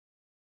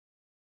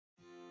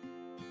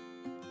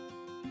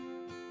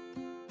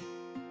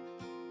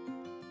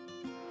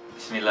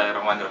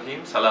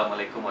Bismillahirrahmanirrahim.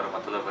 Assalamualaikum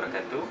warahmatullahi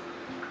wabarakatuh.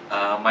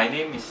 My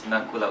name is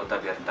Nangkula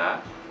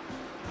Utaberta.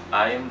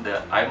 I'm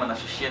an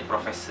associate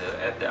professor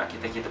at the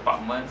Architecture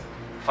Department,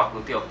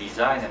 Faculty of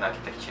Design and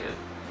Architecture.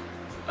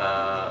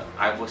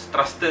 I was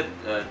trusted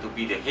to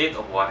be the head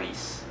of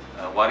WARIS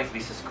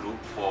Research Group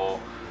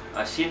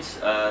since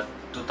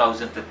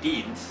 2013.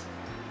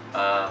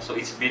 So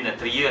it's been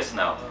 3 years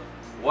now.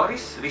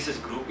 WARIS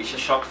Research Group is a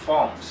short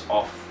form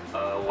of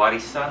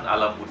Warisan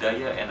Alam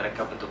Budaya and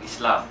Reka Bentuk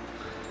Islam,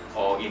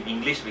 or in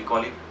English we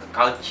call it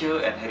Culture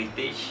and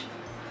Heritage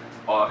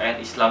and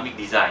Islamic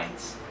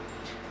Designs.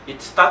 It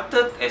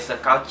started as a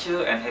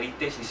Culture and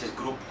Heritage Research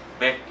Group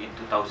back in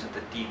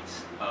 2013,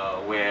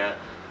 where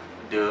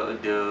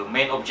the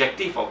main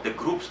objective of the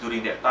groups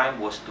during that time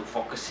was to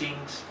focusing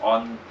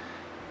on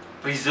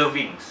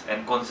preserving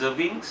and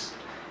conserving,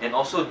 and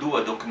also do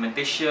a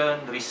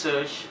documentation,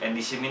 research and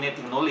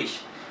disseminating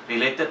knowledge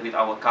related with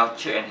our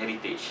culture and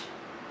heritage.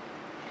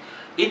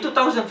 In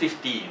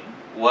 2015,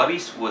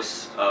 WARIS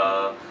was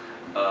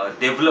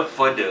developed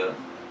further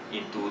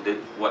into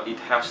what it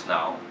has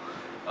now,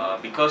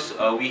 because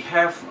we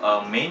have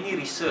many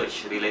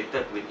research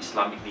related with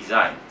Islamic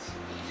designs.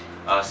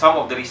 Some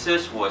of the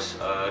research was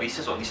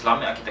research on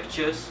Islamic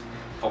architectures,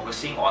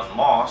 focusing on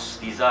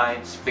mosque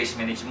design, space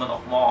management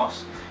of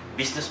mosque,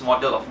 business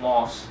model of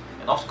mosque,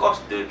 and of course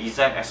the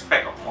design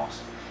aspect of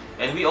mosque.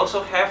 And we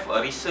also have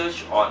a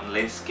research on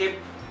landscape,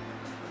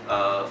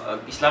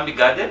 Islamic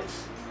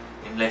gardens,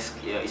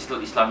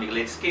 Islamic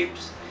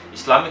landscapes,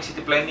 Islamic city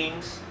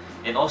plannings,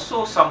 and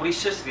also some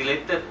research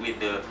related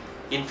with the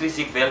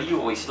intrinsic value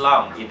of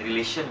Islam in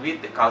relation with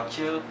the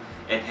culture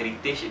and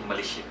heritage in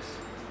Malaysia.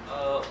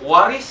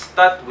 WARIS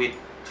start with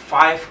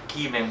 5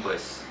 key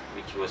members,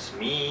 which was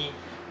me,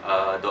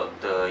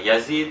 Dr.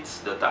 Yazid,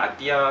 Dr.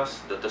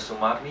 Atias, Dr.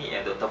 Sumarni,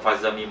 and Dr.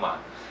 Fazamima.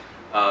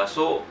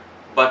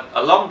 But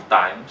along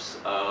times,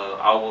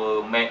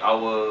 our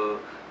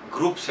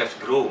groups have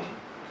grown,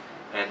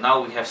 and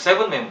now we have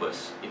 7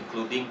 members,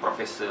 including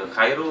Professor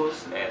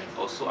Khairus and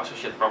also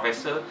Associate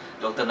Professor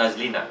Dr.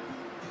 Nazlina.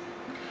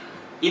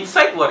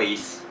 Inside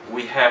WARIS,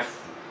 we have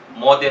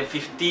more than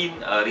 15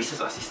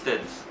 research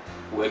assistants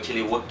who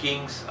actually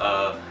working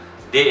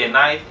day and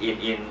night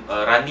in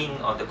running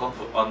of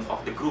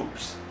the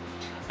groups.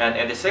 And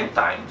at the same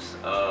time,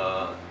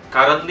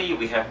 currently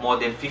we have more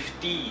than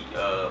 50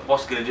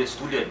 postgraduate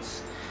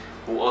students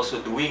who also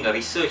doing a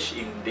research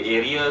in the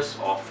areas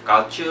of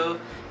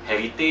culture,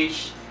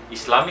 heritage,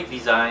 Islamic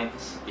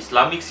designs,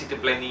 Islamic city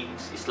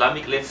plannings,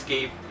 Islamic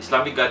landscape,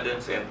 Islamic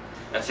gardens, and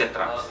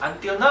etc.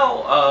 Until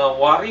now,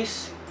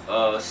 WARIS,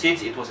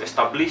 since it was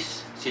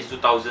established since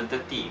 2013,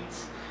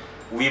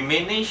 we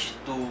managed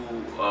to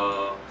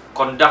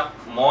conduct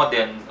more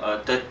than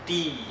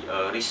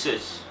 30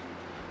 research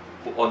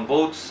on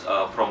both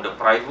from the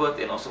private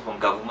and also from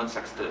government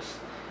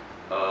sectors.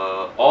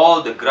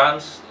 All the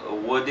grants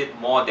awarded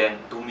more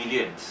than 2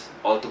 million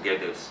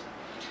altogether.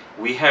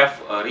 We have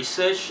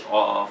research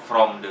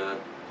from the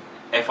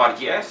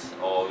FRGS,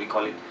 or we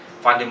call it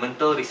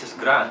Fundamental Research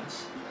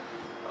Grants.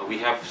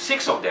 We have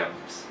 6 of them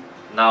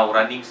now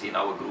running in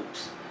our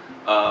groups.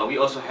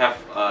 We also have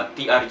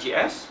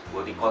TRGS,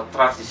 what we call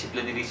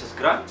Transdisciplinary Research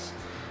Grants.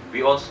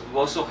 We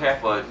also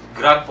have a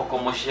grant for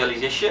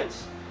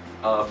commercializations.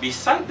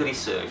 Beside the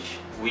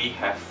research, we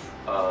have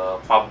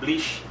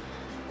published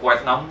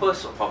quite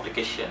numbers of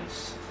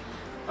publications,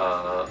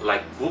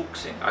 like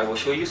books, and I will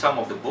show you some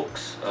of the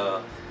books.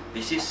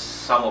 This is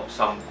some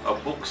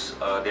books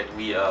that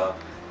we are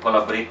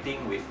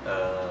collaborating with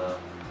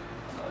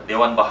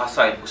Dewan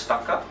Bahasa and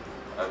Pustaka,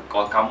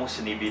 called Kamus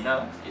Seni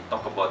Bina. It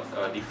talk about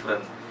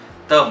different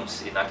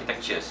terms in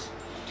architectures.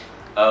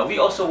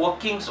 We also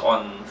working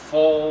on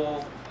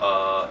 4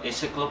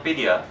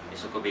 encyclopedias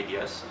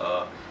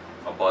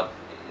about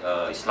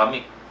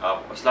Islamic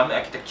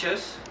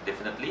architectures,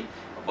 definitely,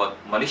 about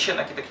Malaysian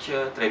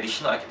architecture,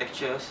 traditional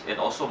architectures, and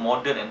also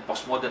modern and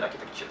postmodern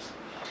architectures.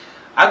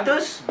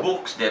 Other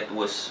books that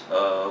was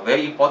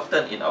very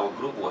important in our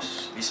group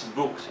was this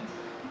book.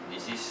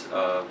 This is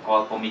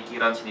called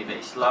Pemikiran Seni dan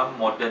Islam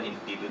Modern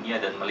di Dunia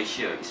dan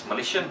Malaysia. It's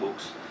Malaysian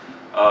books.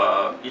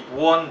 It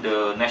won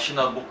the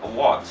National Book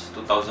Awards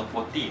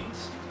 2014,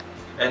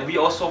 and we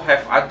also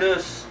have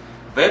others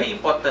very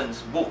important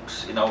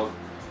books in our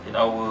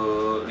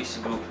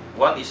research group.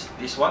 One is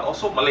this one,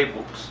 also Malay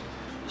books.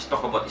 It's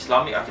talk about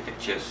Islamic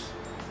architectures,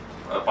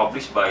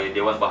 published by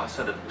Dewan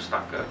Bahasa dan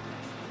Pustaka.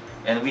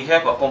 And we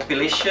have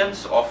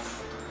compilations of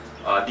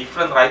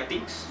different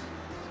writings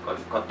called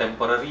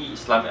Contemporary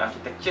Islamic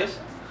Architectures,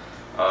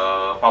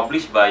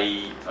 published by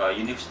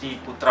University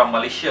Putra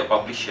Malaysia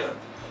publisher.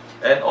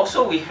 And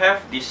also we have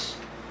these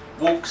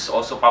books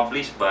also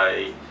published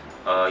by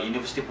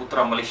University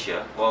Putra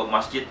Malaysia, called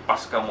Masjid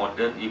Pasca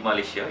Modern in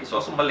Malaysia. It's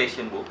also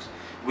Malaysian books,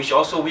 which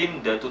also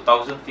win the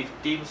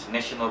 2015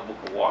 National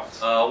Book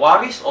Awards.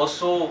 WARIS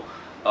also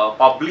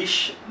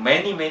publish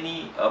many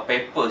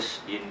papers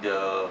in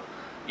the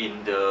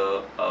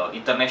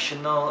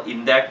international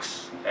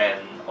index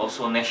and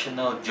also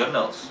national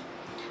journals.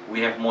 We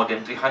have more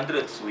than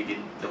 300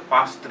 within the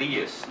past 3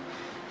 years.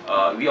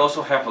 We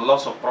also have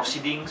lots of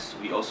proceedings.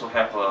 We also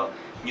have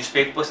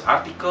newspapers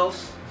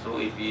articles. So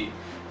if we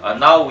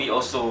now we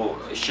also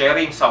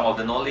sharing some of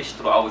the knowledge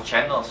through our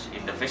channels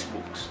in the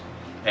Facebooks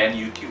and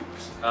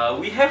YouTubes.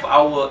 We have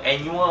our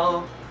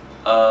annual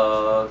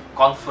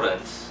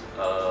conference,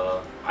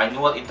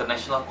 annual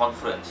international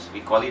conference.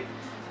 We call it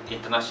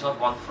International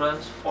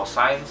Conference for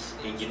Science,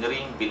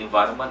 Engineering, Built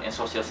Environment and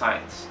Social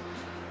Science.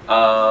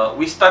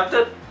 We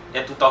started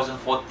at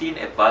 2014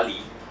 at Bali,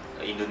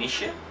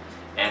 Indonesia,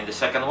 and the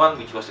second one,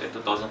 which was at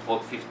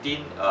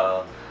 2015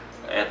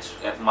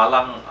 at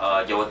Malang,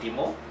 Jawa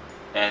Timur,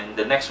 and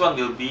the next one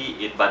will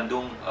be in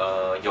Bandung,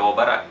 Jawa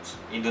Barat,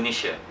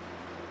 Indonesia.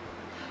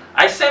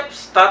 ISEP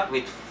start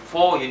with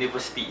 4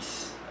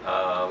 universities,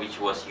 which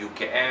was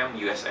UKM,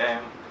 USM,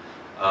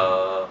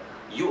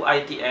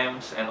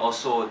 UITMs, and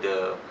also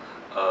the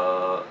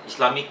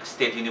Islamic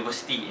State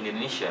University in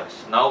Indonesia.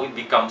 Now it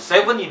becomes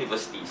 7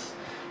 universities,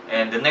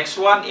 and the next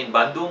one in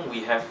Bandung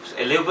we have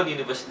 11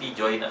 universities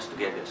join us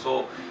together.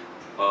 So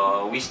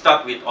we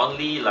start with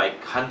only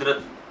like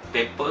 100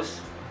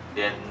 papers,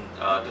 then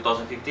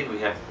 2015 we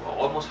have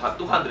almost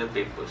 200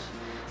 papers.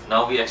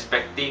 Now we are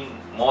expecting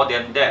more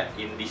than that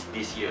in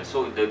this year.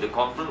 So the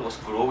conference was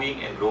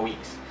growing and growing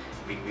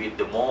with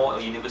the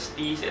more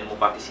universities and more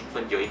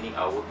participants joining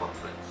our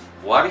conference.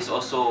 WARIS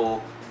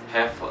also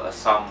have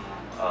some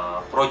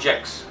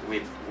projects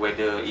with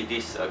whether it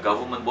is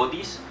government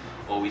bodies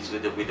or with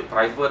the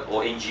private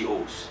or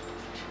NGOs.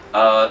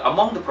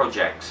 Among the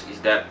projects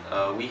is that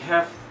we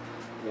have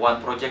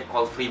one project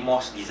called Free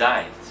Mosque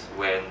Designs,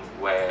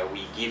 where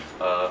we give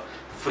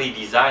free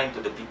design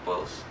to the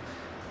people's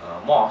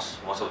mosques.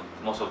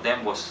 Most of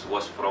them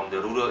was from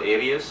the rural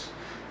areas.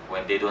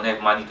 When they don't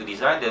have money to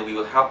design, then we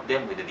will help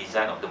them with the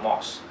design of the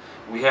mosque.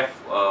 We have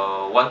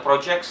one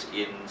project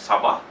in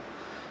Sabah.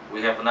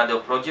 We have another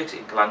project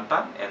in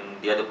Kelantan, and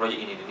the other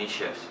project in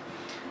Indonesia.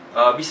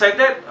 Besides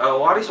that,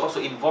 WARIS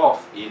also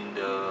involved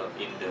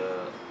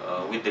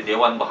with the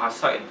Dewan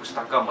Bahasa and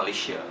Pustaka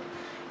Malaysia.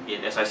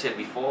 As I said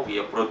before, we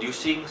are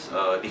producing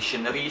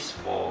dictionaries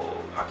for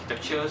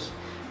architectures.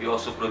 We are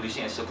also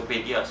producing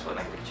encyclopedias for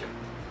architecture.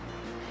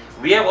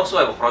 We also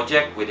have a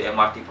project with the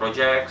MRT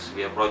projects.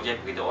 We have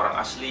project with the Orang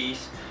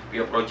Aslis. We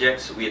have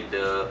projects with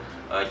the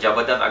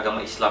Jabatan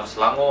Agama Islam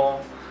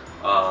Selangor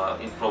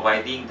in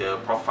providing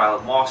the profile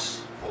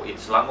mosque in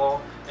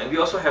Selangor. And we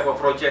also have a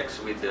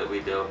projects with the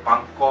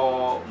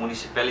Pangkor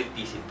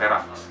municipalities in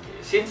Perak.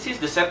 Since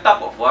the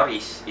setup of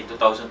WARIS in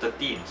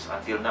 2013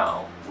 until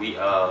now, we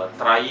are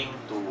trying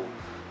to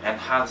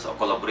enhance our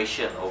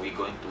collaboration, or we're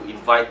going to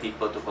invite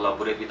people to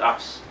collaborate with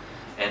us.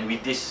 And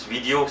with these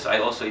videos, I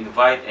also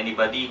invite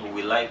anybody who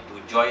will like to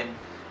join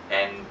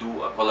and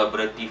do a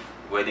collaborative,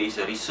 whether it's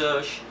a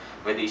research,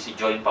 whether it's a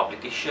joint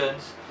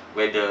publications,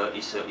 whether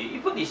it's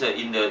even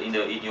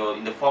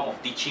in the form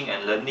of teaching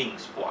and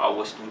learnings for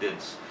our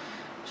students.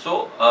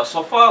 So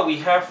so far we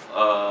have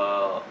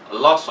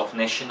lots of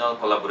national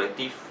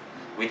collaborative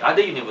with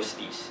other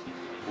universities.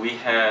 We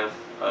have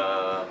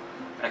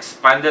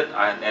expanded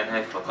and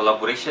have a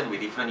collaboration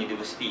with different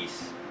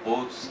universities,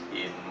 both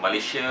in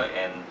Malaysia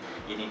and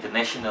in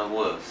international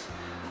worlds.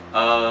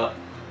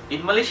 In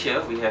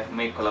Malaysia, we have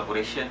made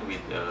collaboration with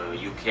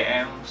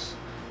UKMs,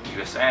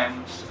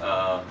 USMs,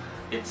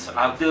 it's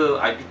other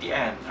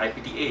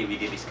IPTA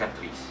within these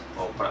countries,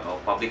 or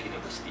public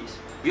universities.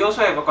 We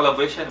also have a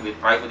collaboration with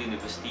private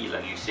universities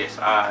like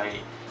UCSI.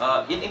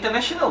 In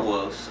international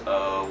worlds,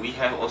 we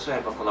also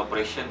have a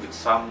collaboration with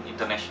some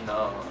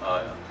international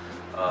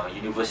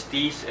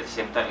universities, at the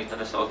same time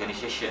international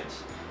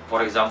organizations.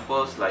 For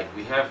example, like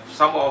we have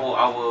some of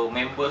our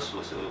members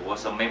was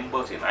a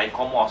members in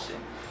ICOMOS,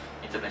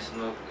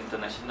 international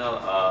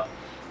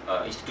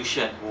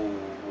institution who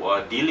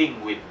are dealing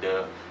with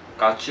the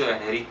culture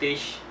and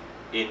heritage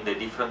in the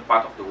different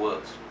part of the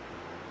world.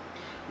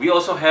 We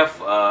also have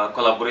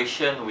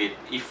collaboration with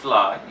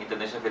IFLA,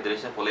 International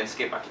Federation for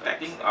Landscape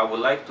Architecting. I would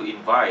like to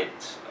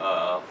invite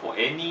for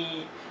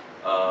any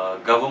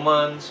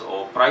governments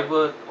or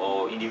private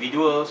or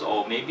individuals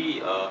or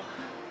maybe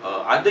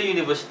other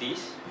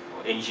universities,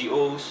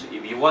 NGOs,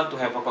 if you want to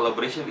have a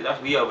collaboration with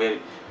us, we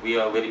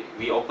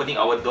are opening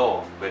our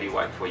door very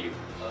wide for you.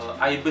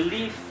 I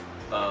believe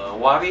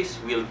WARIS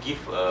will give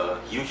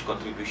huge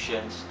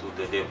contributions to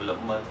the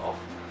development of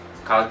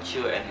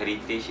culture and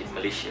heritage in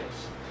Malaysia.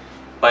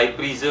 By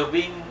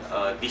preserving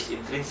these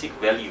intrinsic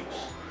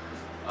values,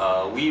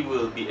 we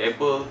will be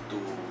able to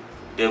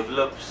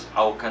develop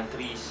our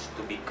countries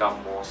to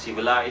become more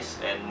civilized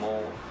and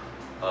more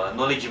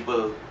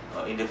knowledgeable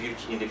in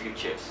the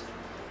future.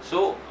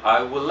 So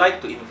I would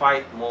like to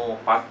invite more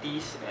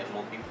parties and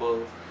more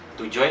people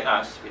to join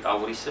us with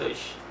our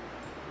research.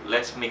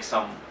 Let's make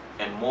some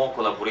and more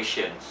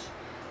collaborations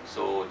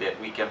so that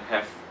we can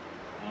have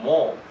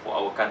more for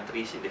our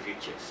countries in the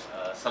future.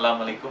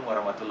 Assalamualaikum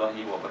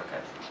warahmatullahi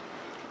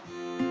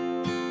wabarakatuh.